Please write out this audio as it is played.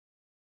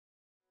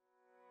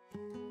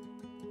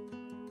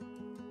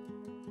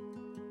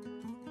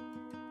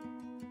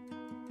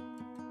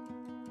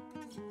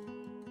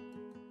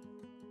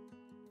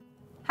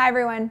Hi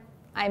everyone,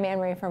 I'm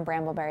Anne-Marie from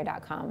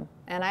brambleberry.com,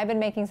 and I've been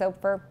making soap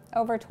for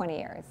over 20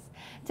 years.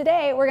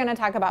 Today we're going to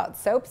talk about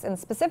soaps and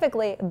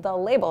specifically the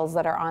labels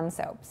that are on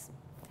soaps.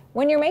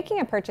 When you're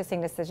making a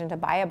purchasing decision to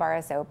buy a bar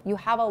of soap, you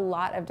have a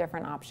lot of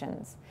different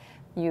options.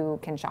 You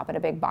can shop at a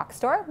big box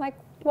store like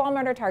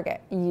Walmart or Target.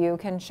 You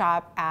can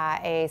shop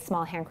at a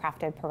small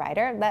handcrafted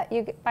provider that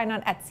you find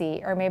on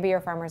Etsy or maybe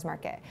your farmer's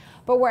market.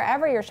 But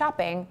wherever you're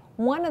shopping,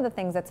 one of the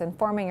things that's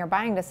informing your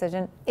buying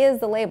decision is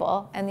the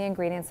label and the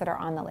ingredients that are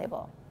on the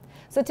label.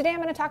 So today I'm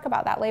going to talk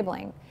about that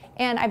labeling,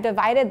 and I've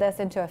divided this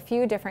into a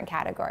few different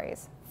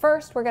categories.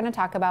 First, we're going to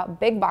talk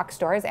about big box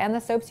stores and the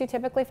soaps you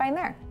typically find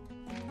there.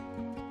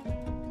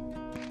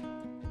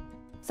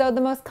 So the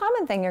most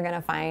common thing you're going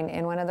to find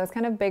in one of those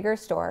kind of bigger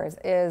stores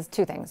is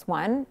two things.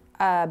 One,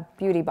 a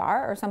beauty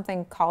bar or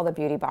something called a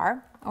beauty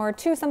bar, or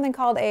two, something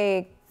called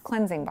a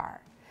cleansing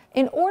bar.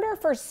 In order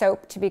for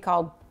soap to be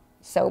called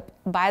soap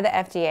by the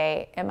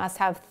FDA, it must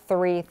have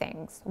three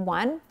things.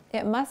 One,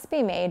 it must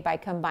be made by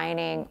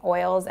combining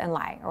oils and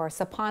lye, or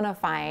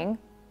saponifying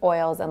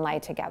oils and lye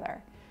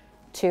together.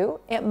 Two,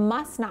 it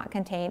must not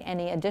contain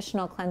any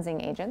additional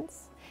cleansing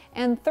agents.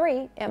 And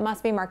three, it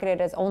must be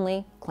marketed as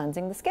only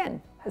cleansing the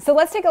skin. So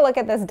let's take a look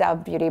at this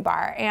Dove Beauty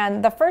Bar.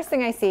 And the first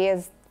thing I see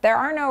is there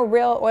are no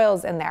real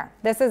oils in there.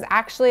 This is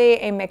actually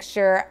a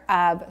mixture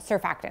of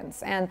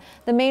surfactants, and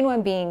the main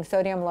one being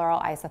sodium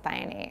lauryl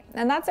isethionate.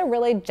 And that's a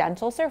really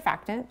gentle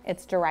surfactant.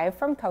 It's derived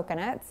from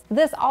coconuts.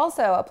 This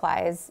also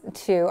applies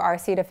to our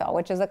Cetaphil,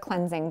 which is a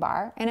cleansing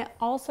bar, and it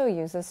also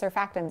uses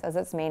surfactants as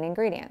its main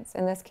ingredients.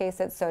 In this case,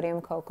 it's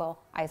sodium cocoyl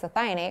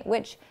isethionate,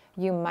 which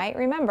you might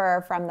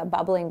remember from the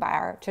bubbling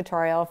bar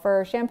tutorial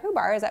for shampoo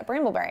bars at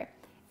Brambleberry.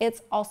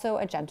 It's also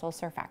a gentle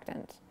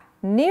surfactant.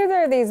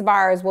 Neither of these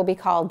bars will be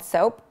called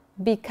soap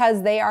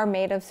because they are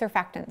made of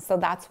surfactants. So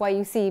that's why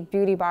you see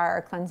beauty bar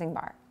or cleansing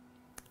bar.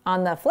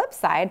 On the flip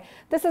side,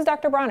 this is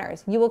Dr.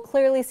 Bronner's. You will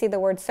clearly see the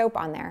word soap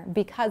on there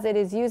because it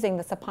is using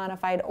the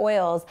saponified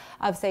oils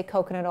of, say,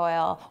 coconut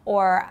oil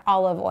or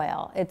olive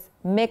oil. It's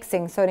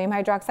mixing sodium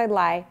hydroxide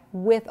lye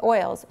with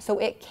oils, so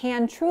it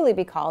can truly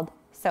be called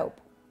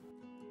soap.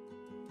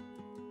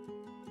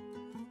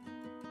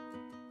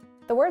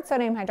 The word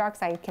sodium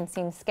hydroxide can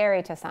seem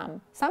scary to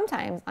some.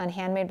 Sometimes on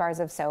handmade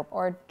bars of soap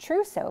or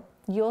true soap,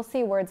 you'll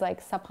see words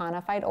like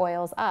saponified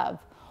oils of,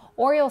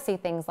 or you'll see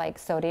things like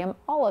sodium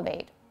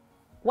olivate.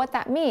 What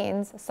that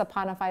means,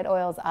 saponified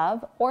oils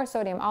of or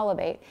sodium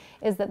olivate,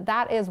 is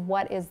that is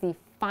what is the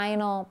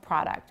final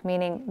product,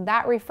 meaning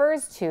that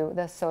refers to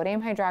the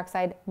sodium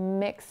hydroxide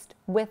mixed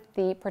with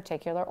the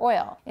particular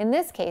oil. In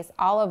this case,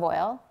 olive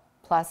oil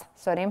plus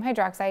sodium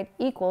hydroxide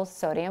equals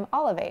sodium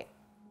olivate.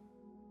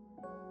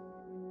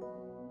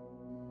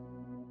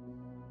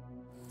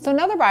 So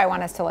another bar I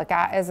want us to look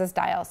at is this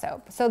Dial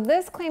soap. So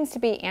this claims to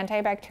be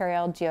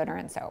antibacterial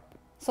deodorant soap.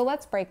 So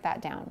let's break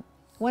that down.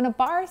 When a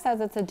bar says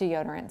it's a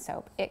deodorant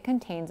soap, it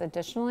contains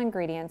additional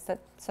ingredients that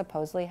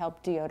supposedly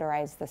help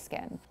deodorize the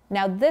skin.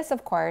 Now this,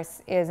 of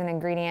course, is an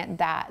ingredient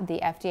that the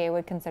FDA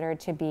would consider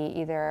to be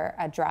either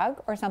a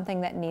drug or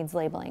something that needs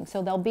labeling.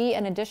 So there'll be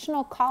an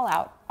additional call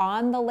out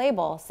on the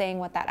label saying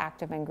what that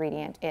active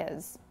ingredient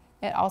is.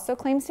 It also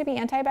claims to be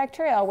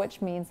antibacterial,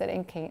 which means that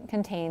it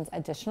contains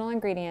additional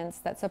ingredients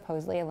that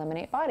supposedly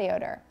eliminate body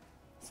odor.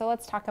 So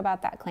let's talk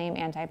about that claim,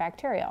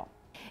 antibacterial.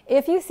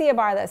 If you see a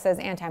bar that says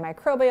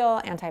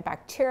antimicrobial,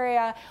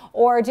 antibacteria,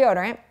 or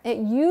deodorant, it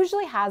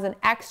usually has an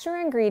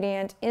extra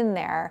ingredient in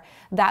there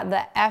that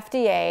the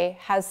FDA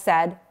has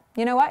said,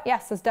 you know what,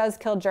 yes, this does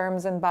kill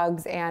germs and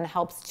bugs and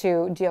helps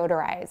to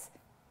deodorize.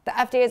 The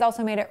FDA has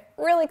also made it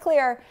really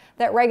clear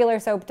that regular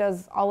soap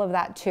does all of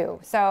that too.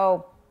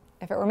 So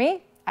if it were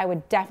me, I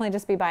would definitely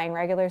just be buying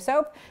regular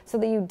soap so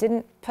that you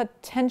didn't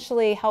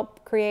potentially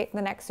help create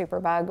the next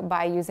superbug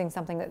by using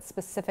something that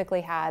specifically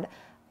had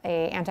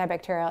a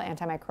antibacterial,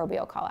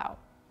 antimicrobial call out.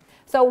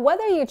 So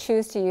whether you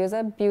choose to use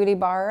a beauty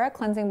bar or a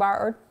cleansing bar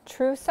or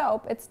true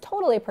soap, it's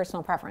totally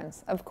personal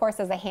preference. Of course,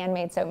 as a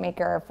handmade soap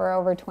maker for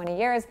over 20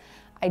 years,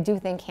 I do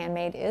think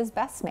handmade is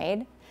best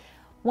made.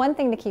 One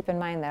thing to keep in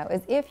mind though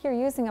is if you're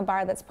using a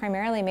bar that's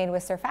primarily made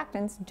with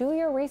surfactants, do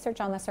your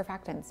research on the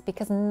surfactants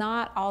because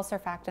not all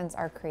surfactants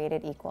are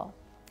created equal.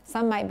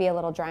 Some might be a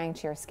little drying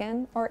to your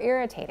skin or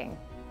irritating.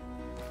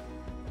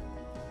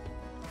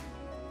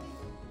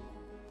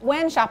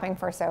 When shopping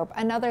for soap,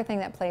 another thing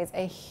that plays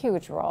a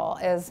huge role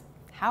is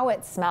how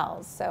it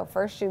smells. So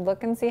first you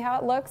look and see how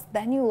it looks,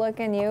 then you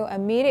look and you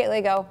immediately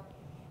go,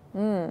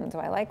 do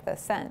I like this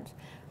scent?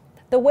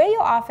 The way you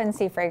often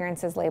see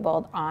fragrances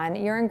labeled on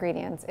your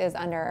ingredients is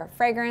under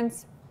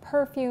fragrance,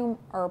 perfume,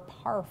 or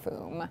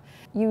parfum.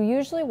 You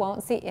usually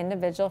won't see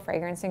individual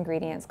fragrance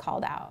ingredients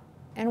called out.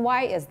 And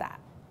why is that?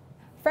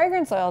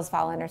 Fragrance oils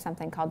fall under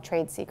something called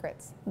trade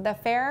secrets. The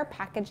Fair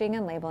Packaging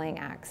and Labeling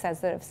Act says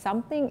that if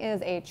something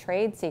is a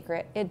trade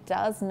secret, it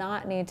does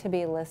not need to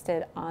be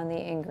listed on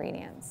the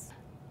ingredients.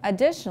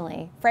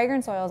 Additionally,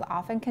 fragrance oils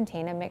often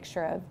contain a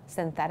mixture of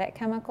synthetic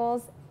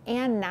chemicals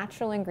and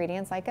natural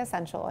ingredients like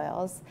essential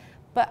oils,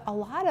 but a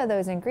lot of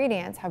those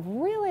ingredients have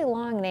really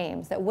long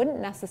names that wouldn't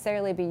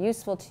necessarily be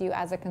useful to you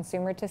as a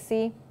consumer to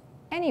see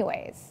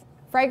anyways.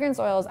 Fragrance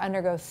oils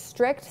undergo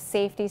strict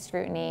safety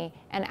scrutiny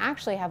and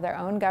actually have their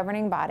own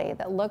governing body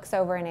that looks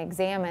over and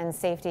examines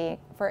safety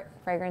for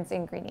fragrance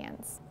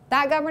ingredients.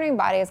 That governing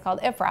body is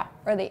called IFRA,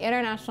 or the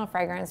International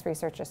Fragrance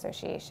Research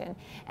Association,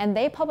 and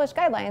they publish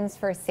guidelines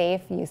for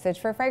safe usage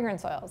for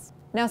fragrance oils.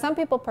 Now, some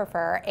people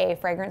prefer a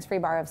fragrance-free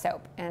bar of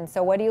soap, and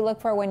so what do you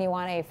look for when you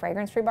want a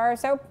fragrance-free bar of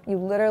soap? You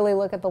literally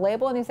look at the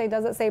label and you say,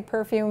 does it say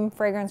perfume,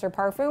 fragrance, or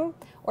parfum?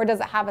 Or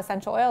does it have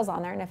essential oils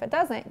on there? And if it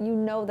doesn't, you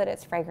know that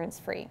it's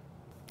fragrance-free.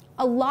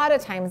 A lot of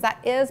times that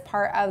is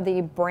part of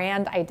the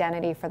brand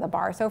identity for the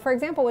bar. So for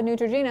example, with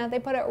Neutrogena, they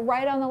put it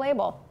right on the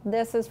label.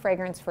 This is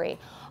fragrance-free.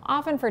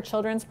 Often for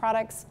children's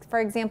products,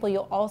 for example,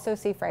 you'll also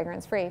see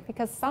fragrance-free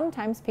because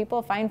sometimes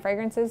people find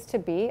fragrances to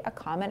be a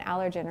common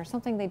allergen or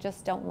something they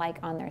just don't like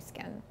on their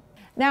skin.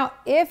 Now,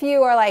 if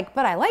you are like,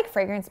 but I like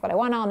fragrance, but I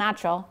want all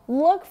natural,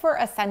 look for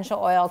essential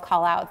oil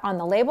call out on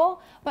the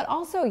label, but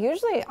also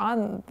usually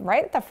on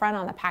right at the front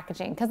on the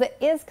packaging, because it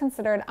is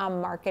considered a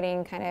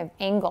marketing kind of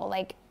angle.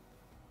 Like,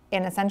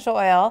 an essential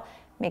oil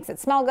makes it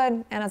smell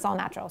good and it's all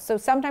natural. So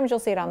sometimes you'll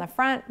see it on the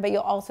front, but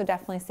you'll also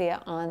definitely see it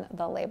on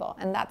the label.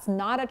 And that's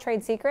not a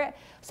trade secret.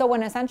 So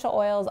when essential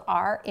oils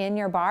are in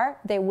your bar,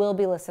 they will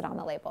be listed on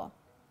the label.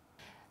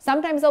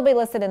 Sometimes they'll be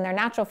listed in their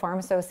natural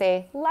form, so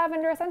say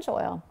lavender essential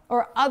oil,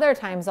 or other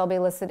times they'll be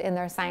listed in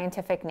their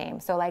scientific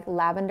name, so like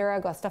lavender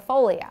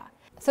angustifolia.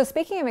 So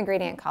speaking of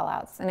ingredient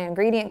callouts, an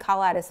ingredient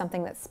callout is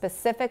something that's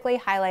specifically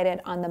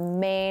highlighted on the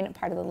main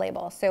part of the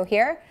label. So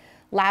here,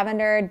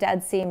 lavender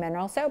Dead Sea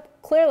mineral soap.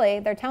 Clearly,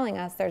 they're telling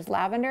us there's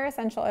lavender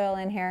essential oil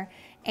in here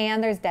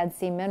and there's Dead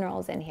Sea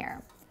minerals in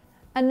here.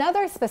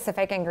 Another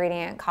specific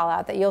ingredient call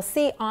out that you'll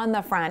see on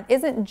the front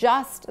isn't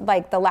just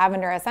like the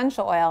lavender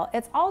essential oil,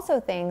 it's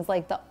also things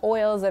like the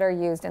oils that are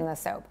used in the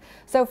soap.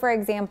 So for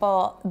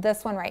example,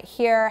 this one right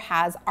here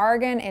has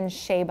argan and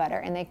shea butter,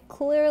 and they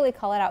clearly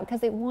call it out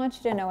because they want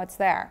you to know it's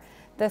there.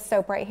 This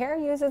soap right here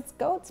uses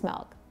goat's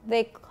milk.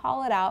 They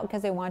call it out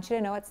because they want you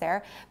to know it's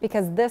there,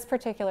 because this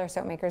particular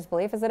soap maker's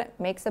belief is that it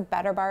makes a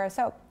better bar of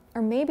soap.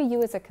 Or maybe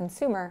you as a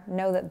consumer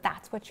know that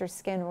that's what your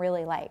skin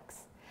really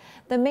likes.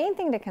 The main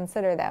thing to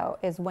consider though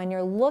is when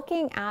you're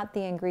looking at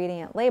the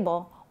ingredient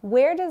label,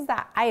 where does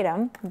that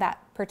item, that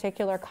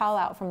particular call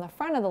out from the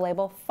front of the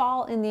label,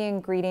 fall in the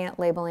ingredient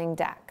labeling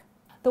deck?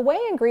 The way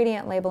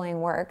ingredient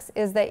labeling works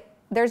is that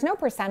there's no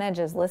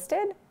percentages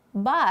listed,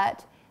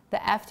 but the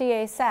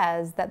FDA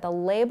says that the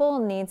label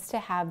needs to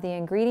have the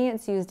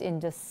ingredients used in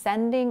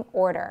descending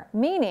order,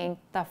 meaning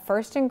the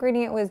first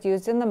ingredient was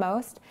used in the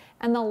most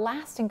and the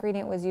last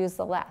ingredient was used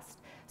the less.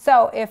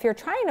 So if you're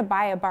trying to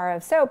buy a bar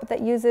of soap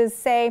that uses,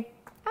 say,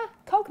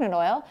 coconut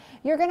oil,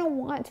 you're gonna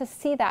want to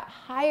see that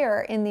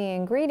higher in the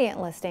ingredient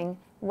listing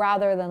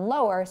rather than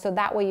lower, so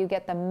that way you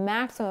get the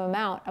maximum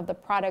amount of the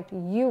product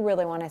you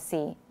really wanna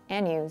see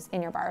and use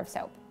in your bar of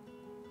soap.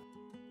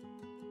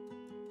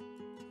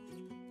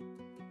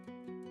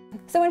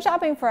 So when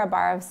shopping for a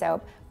bar of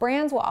soap,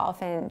 brands will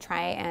often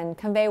try and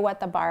convey what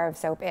the bar of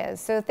soap is.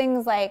 So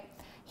things like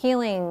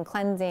healing,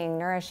 cleansing,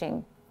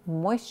 nourishing,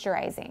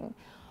 moisturizing.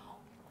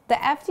 The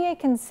FDA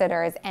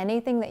considers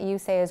anything that you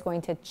say is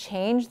going to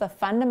change the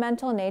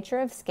fundamental nature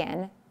of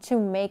skin to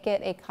make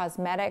it a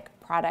cosmetic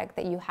product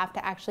that you have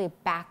to actually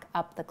back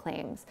up the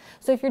claims.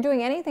 So if you're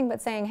doing anything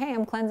but saying, hey,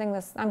 I'm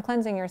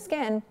cleansing your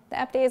skin, the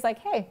FDA is like,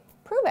 hey,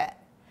 prove it.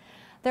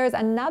 There's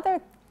another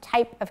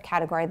type of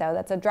category though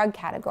that's a drug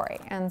category,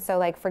 and so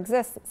like for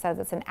this it says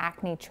it's an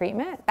acne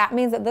treatment. That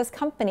means that this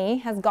company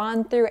has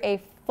gone through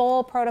a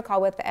full protocol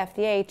with the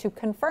FDA to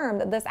confirm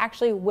that this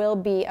actually will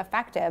be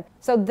effective.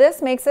 So this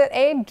makes it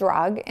a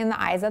drug in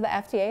the eyes of the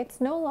FDA.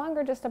 It's no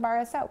longer just a bar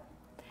of soap.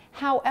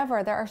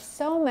 However, there are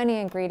so many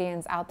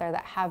ingredients out there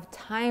that have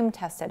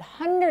time-tested,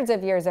 hundreds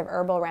of years of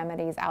herbal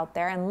remedies out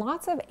there, and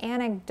lots of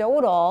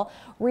anecdotal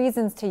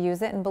reasons to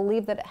use it and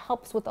believe that it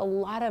helps with a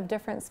lot of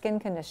different skin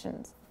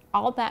conditions.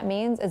 All that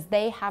means is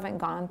they haven't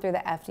gone through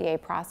the FDA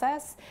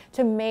process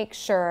to make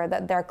sure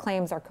that their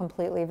claims are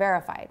completely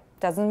verified.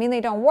 Doesn't mean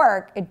they don't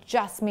work, it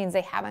just means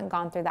they haven't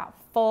gone through that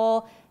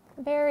full,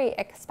 very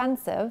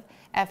expensive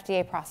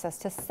FDA process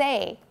to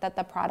say that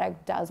the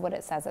product does what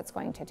it says it's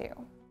going to do.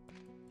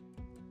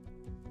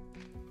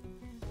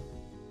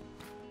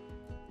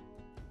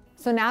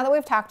 So now that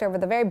we've talked over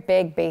the very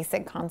big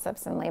basic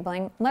concepts in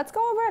labeling, let's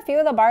go over a few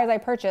of the bars I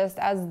purchased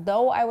as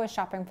though I was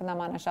shopping for them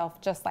on a shelf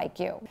just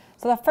like you.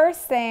 So the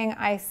first thing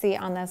I see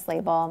on this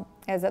label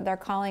is that they're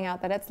calling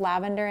out that it's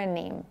lavender and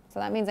neem. So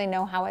that means I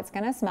know how it's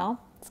gonna smell.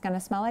 It's gonna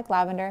smell like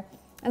lavender,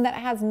 and that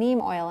it has neem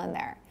oil in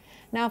there.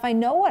 Now, if I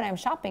know what I'm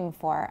shopping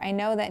for, I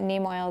know that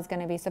neem oil is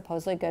gonna be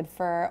supposedly good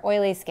for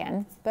oily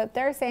skin, but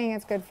they're saying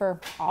it's good for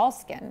all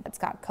skin. It's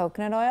got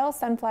coconut oil,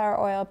 sunflower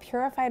oil,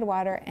 purified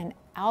water, and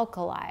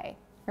alkali.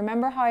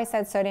 Remember how I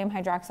said sodium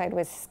hydroxide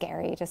was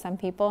scary to some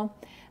people?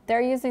 They're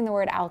using the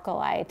word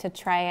alkali to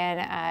try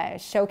and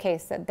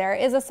showcase that there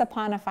is a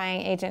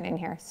saponifying agent in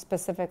here,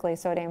 specifically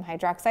sodium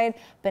hydroxide,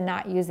 but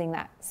not using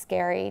that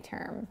scary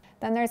term.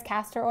 Then there's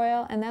castor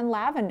oil and then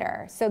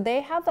lavender. So they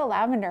have the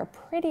lavender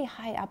pretty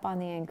high up on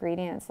the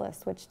ingredients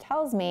list, which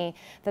tells me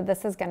that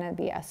this is going to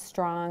be a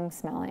strong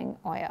smelling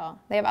oil.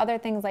 They have other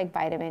things like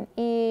vitamin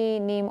E,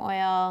 neem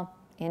oil,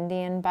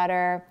 Indian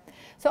butter.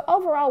 So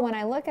overall, when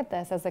I look at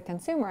this as a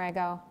consumer, I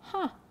go,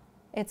 huh,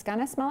 it's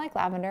gonna smell like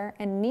lavender,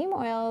 and neem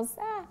oil's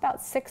about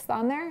 6th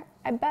on there.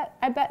 I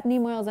bet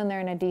neem oil's in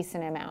there in a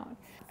decent amount.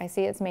 I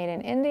see it's made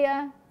in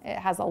India. It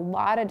has a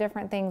lot of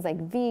different things like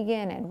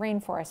vegan and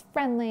rainforest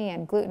friendly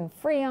and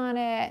gluten-free on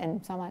it.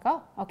 And so I'm like,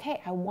 oh,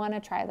 okay, I wanna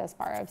try this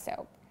bar of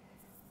soap.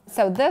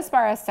 So this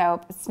bar of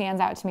soap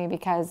stands out to me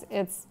because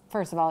it's,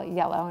 first of all,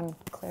 yellow, and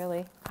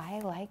clearly I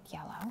like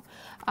yellow.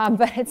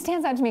 But it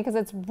stands out to me because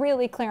it's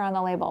really clear on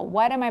the label.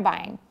 What am I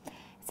buying?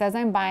 It says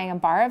I'm buying a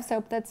bar of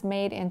soap that's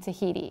made in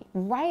Tahiti.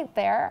 Right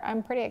there,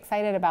 I'm pretty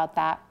excited about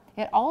that.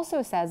 It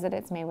also says that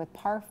it's made with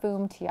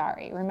Parfum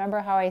Tiare.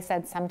 Remember how I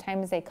said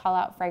sometimes they call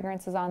out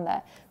fragrances on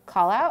the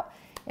call out?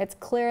 It's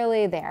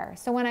clearly there.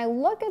 So when I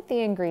look at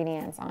the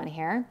ingredients on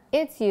here,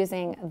 it's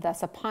using the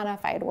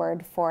saponified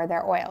word for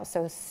their oil,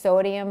 so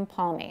sodium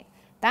palmate.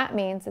 That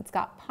means it's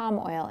got palm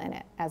oil in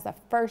it as the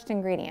first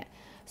ingredient.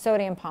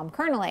 Sodium palm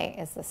kernelate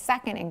is the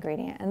second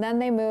ingredient, and then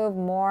they move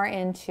more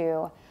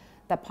into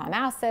the palm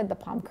acid, the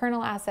palm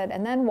kernel acid,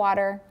 and then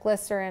water,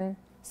 glycerin,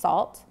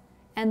 salt,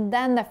 and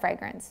then the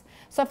fragrance.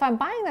 So if I'm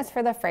buying this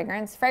for the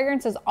fragrance,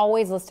 fragrance is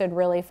always listed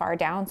really far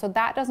down, so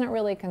that doesn't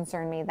really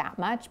concern me that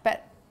much,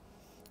 but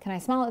can I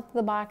smell it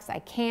through the box? I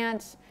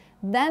can't.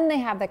 Then they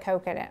have the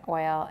coconut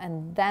oil,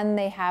 and then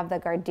they have the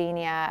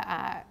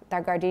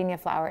gardenia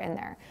flower in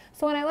there.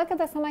 So when I look at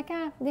this, I'm like,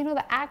 you know,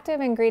 the active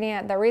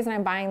ingredient, the reason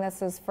I'm buying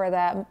this is for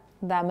the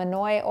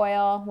manoi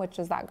oil, which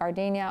is that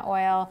gardenia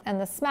oil, and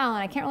the smell,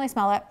 and I can't really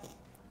smell it.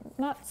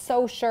 Not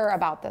so sure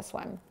about this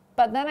one.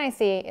 But then I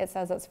see it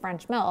says it's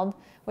French milled,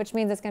 which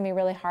means it's going to be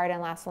really hard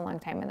and last a long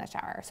time in the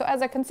shower. So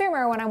as a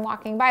consumer, when I'm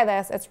walking by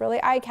this, it's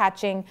really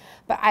eye-catching,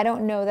 but I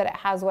don't know that it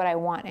has what I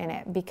want in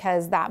it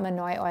because that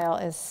manoi oil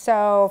is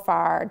so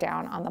far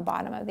down on the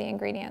bottom of the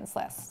ingredients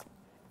list.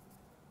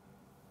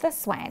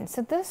 This one.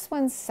 So this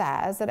one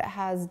says that it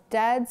has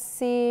Dead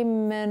Sea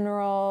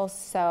mineral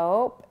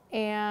soap,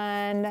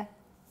 and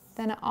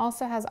then it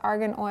also has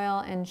argan oil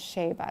and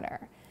shea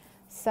butter.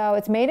 So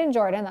it's made in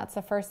Jordan. That's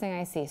the first thing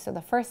I see. So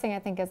the first thing I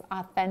think is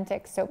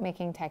authentic soap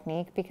making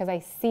technique, because I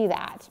see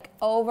that.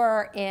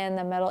 Over in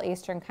the Middle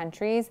Eastern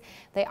countries,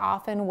 they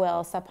often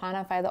will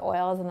saponify the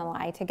oils and the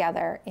lye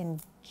together in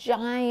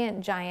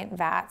giant, giant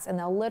vats, and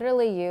they'll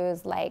literally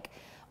use like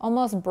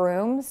almost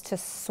brooms to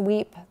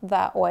sweep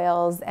the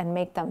oils and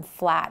make them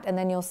flat. And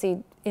then you'll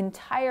see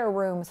entire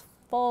rooms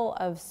full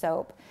of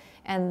soap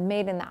and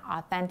made in that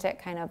authentic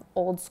kind of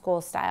old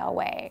school style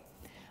way.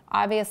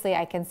 Obviously,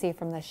 I can see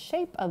from the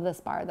shape of this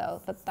bar, though,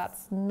 that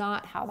that's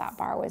not how that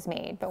bar was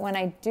made. But when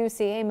I do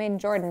see, hey, made in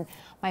Jordan,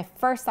 my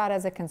first thought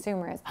as a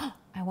consumer is, oh,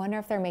 I wonder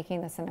if they're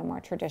making this in a more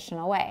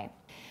traditional way.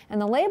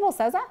 And the label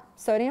says,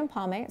 sodium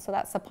palmate, so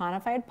that's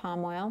saponified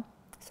palm oil,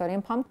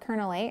 sodium palm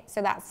kernelate,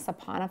 so that's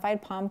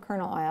saponified palm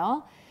kernel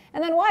oil,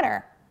 and then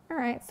water. All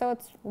right, so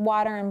it's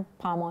water and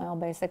palm oil,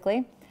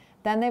 basically.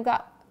 Then they've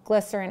got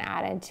glycerin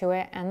added to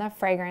it and the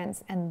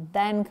fragrance, and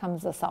then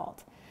comes the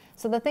salt.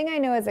 So the thing I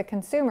know as a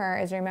consumer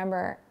is,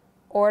 remember,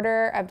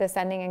 order of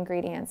descending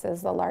ingredients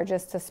is the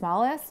largest to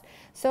smallest.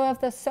 So if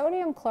the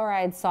sodium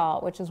chloride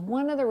salt, which is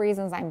one of the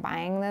reasons I'm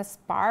buying this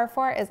bar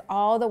for, is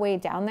all the way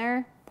down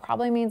there,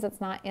 probably means it's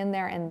not in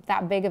there in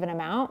that big of an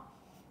amount.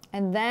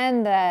 And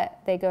then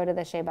they go to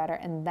the shea butter,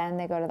 and then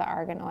they go to the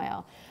argan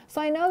oil.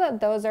 So I know that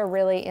those are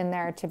really in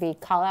there to be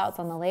call outs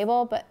on the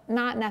label, but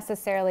not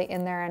necessarily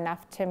in there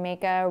enough to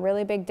make a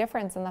really big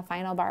difference in the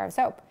final bar of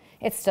soap.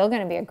 It's still going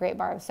to be a great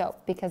bar of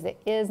soap because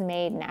it is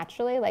made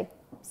naturally, like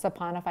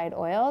saponified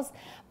oils,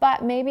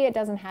 but maybe it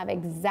doesn't have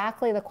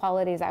exactly the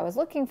qualities I was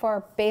looking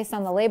for based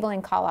on the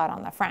labeling call out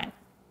on the front.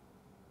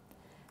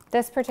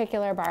 This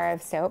particular bar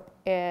of soap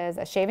is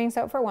a shaving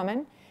soap for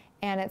women,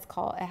 and it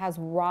has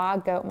raw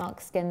goat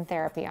milk skin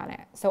therapy on it.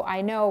 So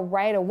I know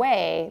right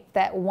away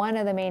that one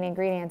of the main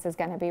ingredients is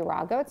going to be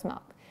raw goat's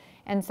milk.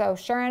 And so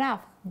sure enough,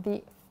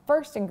 the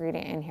first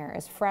ingredient in here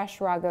is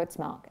fresh raw goat's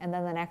milk, and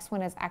then the next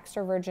one is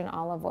extra virgin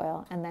olive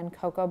oil, and then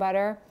cocoa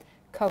butter,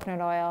 coconut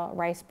oil,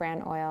 rice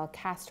bran oil,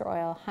 castor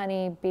oil,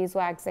 honey,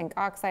 beeswax, zinc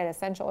oxide,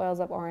 essential oils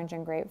of orange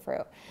and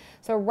grapefruit.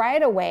 So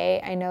right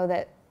away, I know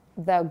that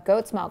the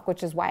goat's milk,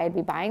 which is why I'd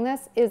be buying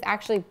this, is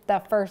actually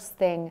the first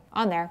thing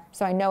on there.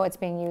 So I know it's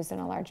being used in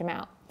a large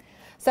amount.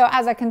 So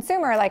as a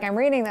consumer, like I'm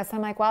reading this,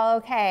 I'm like, well,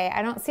 okay,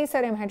 I don't see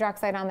sodium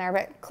hydroxide on there,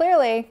 but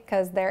clearly,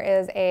 because there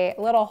is a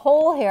little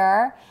hole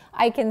here,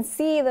 I can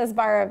see this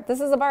bar, this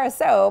is a bar of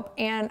soap,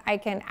 and I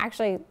can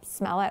actually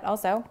smell it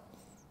also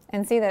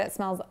and see that it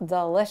smells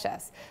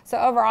delicious. So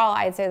overall,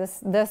 I'd say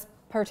this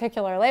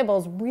particular label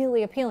is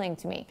really appealing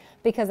to me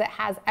because it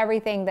has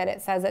everything that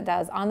it says it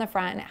does on the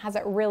front, and it has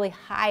it really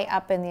high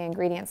up in the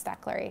ingredients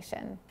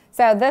declaration.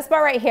 So this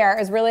bar right here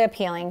is really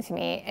appealing to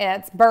me.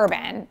 It's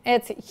bourbon.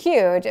 It's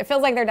huge. It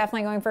feels like they're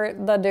definitely going for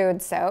the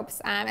dude soaps.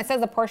 It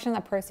says a portion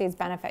of the proceeds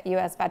benefit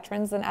U.S.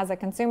 veterans, and as a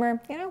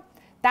consumer, you know,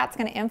 that's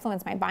going to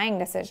influence my buying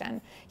decision.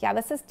 Yeah,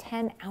 this is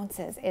 10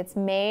 ounces. It's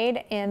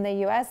made in the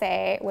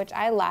USA, which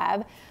I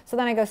love. So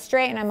then I go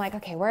straight and I'm like,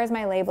 okay, where is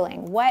my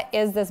labeling? What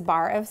is this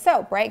bar of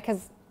soap, right?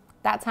 Because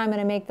that's how I'm going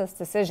to make this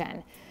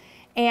decision.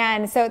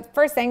 And so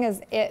first thing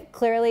is it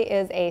clearly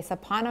is a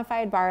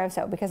saponified bar of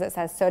soap because it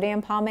says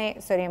sodium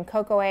palmate, sodium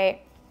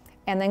cocoate,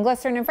 and then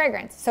glycerin and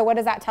fragrance. So what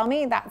does that tell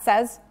me? That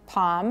says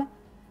palm,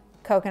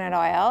 coconut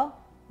oil,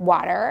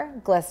 water,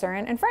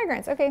 glycerin, and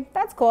fragrance. Okay,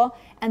 that's cool.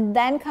 And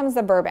then comes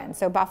the bourbon.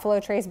 So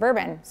Buffalo Trace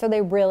bourbon. So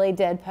they really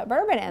did put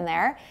bourbon in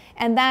there.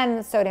 And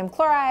then sodium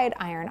chloride,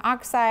 iron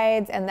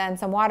oxides, and then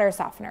some water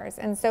softeners.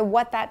 And so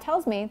what that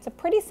tells me, it's a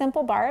pretty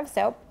simple bar of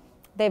soap.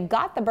 They've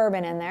got the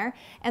bourbon in there,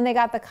 and they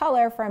got the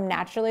color from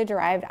naturally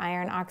derived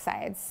iron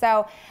oxides.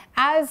 So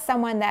as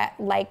someone that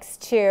likes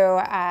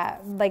to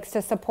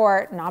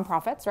support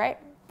nonprofits, right?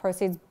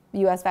 Proceeds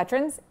U.S.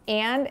 veterans,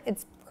 and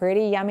it's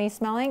pretty yummy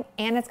smelling,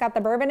 and it's got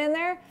the bourbon in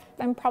there,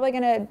 I'm probably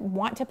gonna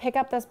want to pick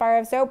up this bar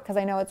of soap because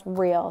I know it's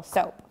real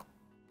soap.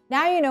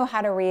 Now you know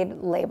how to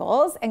read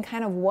labels and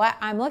kind of what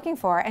I'm looking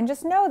for, and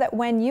just know that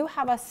when you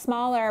have a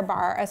smaller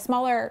bar, a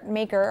smaller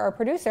maker or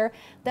producer,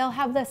 they'll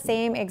have the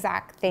same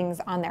exact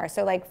things on there.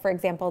 So like, for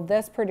example,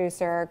 this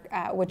producer,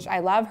 which I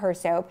love her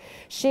soap,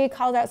 she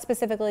called out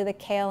specifically the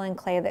kale and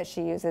clay that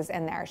she uses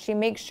in there. She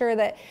makes sure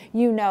that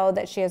you know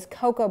that she has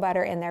cocoa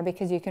butter in there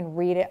because you can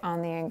read it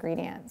on the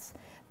ingredients.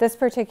 This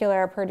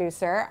particular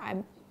producer,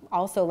 I'm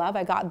also love.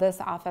 I got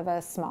this off of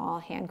a small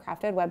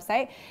handcrafted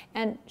website,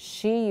 and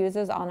she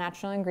uses all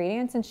natural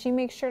ingredients, and she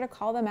makes sure to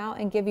call them out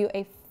and give you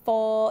a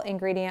full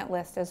ingredient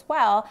list as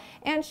well.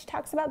 And she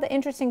talks about the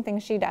interesting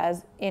things she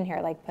does in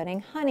here, like putting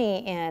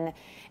honey in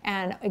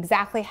and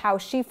exactly how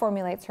she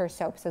formulates her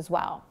soaps as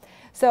well.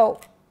 So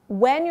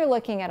when you're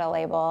looking at a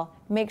label,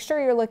 make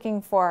sure you're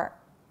looking for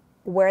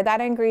where that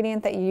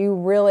ingredient that you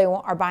really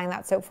are buying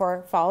that soap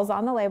for falls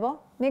on the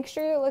label. Make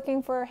sure you're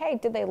looking for, hey,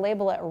 did they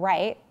label it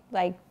right?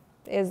 Like,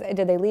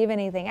 did they leave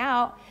anything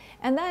out?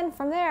 And then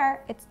from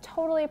there, it's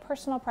totally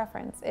personal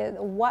preference.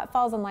 What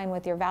falls in line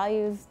with your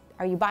values?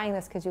 Are you buying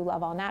this because you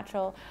love all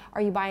natural?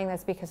 Are you buying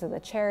this because of the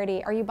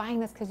charity? Are you buying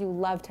this because you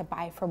love to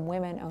buy from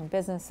women-owned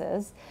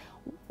businesses?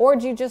 Or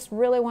do you just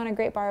really want a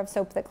great bar of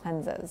soap that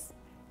cleanses?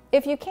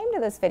 If you came to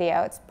this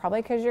video, it's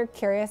probably because you're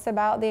curious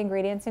about the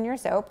ingredients in your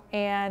soap.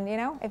 And you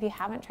know, if you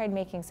haven't tried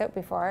making soap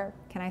before,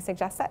 can I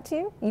suggest that to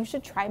you? You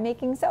should try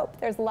making soap.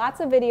 There's lots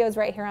of videos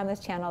right here on this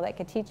channel that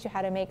could teach you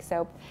how to make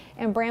soap.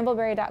 And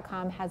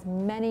brambleberry.com has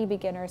many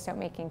beginner soap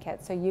making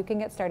kits, so you can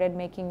get started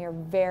making your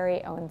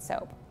very own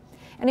soap.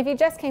 And if you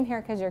just came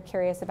here because you're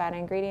curious about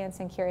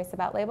ingredients and curious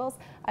about labels,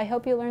 I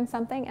hope you learned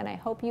something, and I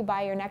hope you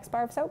buy your next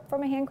bar of soap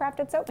from a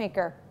handcrafted soap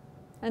maker.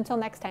 Until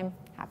next time,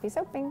 happy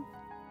soaping.